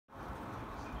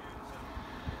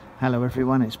Hello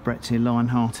everyone, it's Brett here,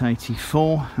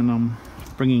 Lionheart84, and I'm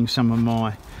bringing some of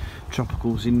my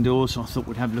tropicals indoors. I thought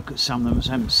we'd have a look at some of them.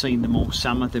 I haven't seen them all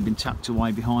summer, they've been tucked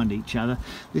away behind each other.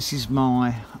 This is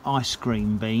my ice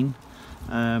cream bean,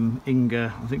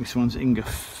 Inga, I think this one's Inga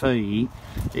Fee.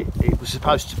 It was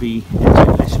supposed to be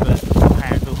this, but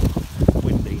apparently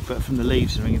windy, but from the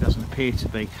leaves it doesn't appear to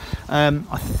be.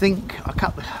 I think I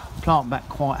cut the plant back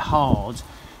quite hard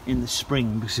in the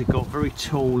spring because it got very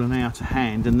tall and out of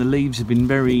hand, and the leaves have been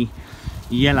very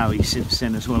yellowy since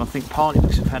then as well. I think partly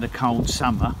because we've had a cold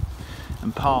summer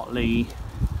and partly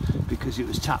because it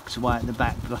was tucked away at the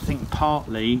back, but I think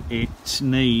partly it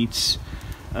needs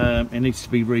to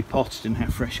be repotted and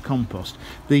have fresh compost.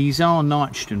 These are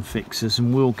nitrogen fixers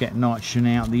and will get nitrogen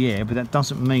out of the air, but that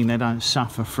doesn't mean they don't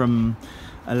suffer from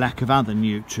a lack of other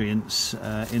nutrients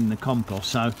in the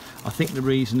compost. So I think the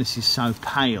reason this is so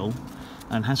pale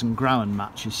and hasn't grown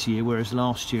much this year, whereas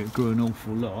last year it grew an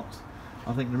awful lot,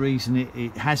 I think the reason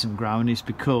it hasn't grown is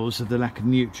because of the lack of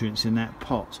nutrients in that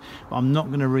pot. But I'm not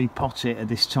going to repot it at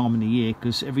this time of the year,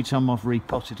 because every time I've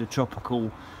repotted a tropical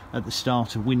at the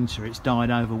start of winter, it's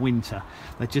died over winter.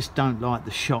 They just don't like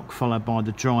the shock followed by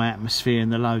the dry atmosphere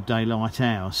and the low daylight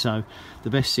hours. So the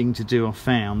best thing to do, I've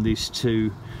found, is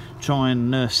to try and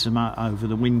nurse them out over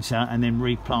the winter and then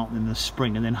replant them in the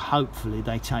spring, and then hopefully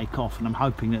they take off. And I'm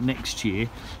hoping that next year,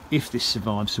 if this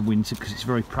survives the winter, because it's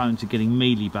very prone to getting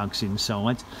mealybugs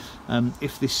inside,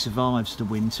 if this survives the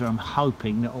winter, I'm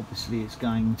hoping that obviously it's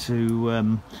going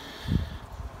to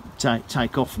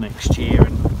take off next year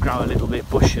and grow a little bit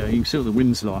bushier. You can see what the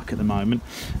wind's like at the moment.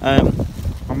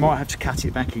 I might have to cut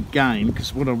it back again,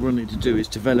 because what I wanted to do is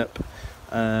develop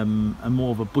a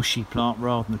more of a bushy plant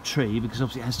rather than a tree, because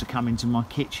obviously it has to come into my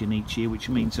kitchen each year, which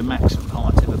means a maximum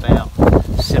height of about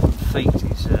 7 feet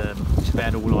is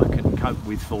about all I can cope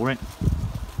with for it.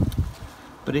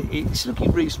 But it's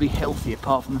looking reasonably healthy,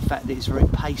 apart from the fact that it's very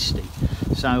pasty.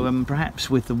 So perhaps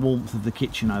with the warmth of the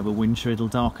kitchen over winter, it'll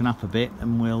darken up a bit,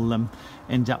 and we'll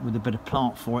end up with a better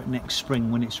plant for it next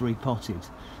spring when it's repotted.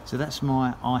 So that's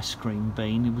my ice cream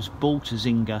bean. It was bought as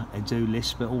Inga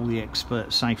edulis, but all the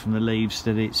experts say from the leaves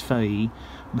that it's Fee.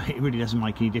 But it really doesn't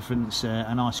make any difference.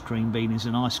 An ice cream bean is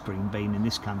an ice cream bean in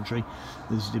this country.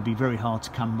 It'd be very hard to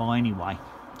come by anyway.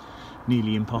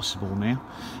 Nearly impossible now.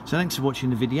 So thanks for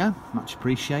watching the video, much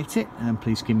appreciate it, and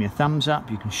please give me a thumbs up.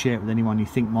 You can share it with anyone you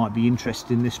think might be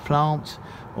interested in this plant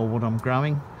or what I'm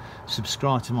growing.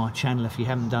 Subscribe to my channel if you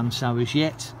haven't done so as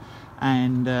yet,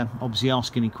 and obviously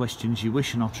ask any questions you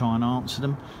wish and I'll try and answer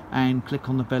them, and click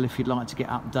on the bell if you'd like to get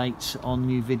updates on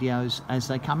new videos as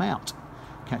they come out.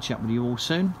 Catch up with you all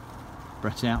soon.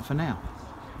 Brett out for now.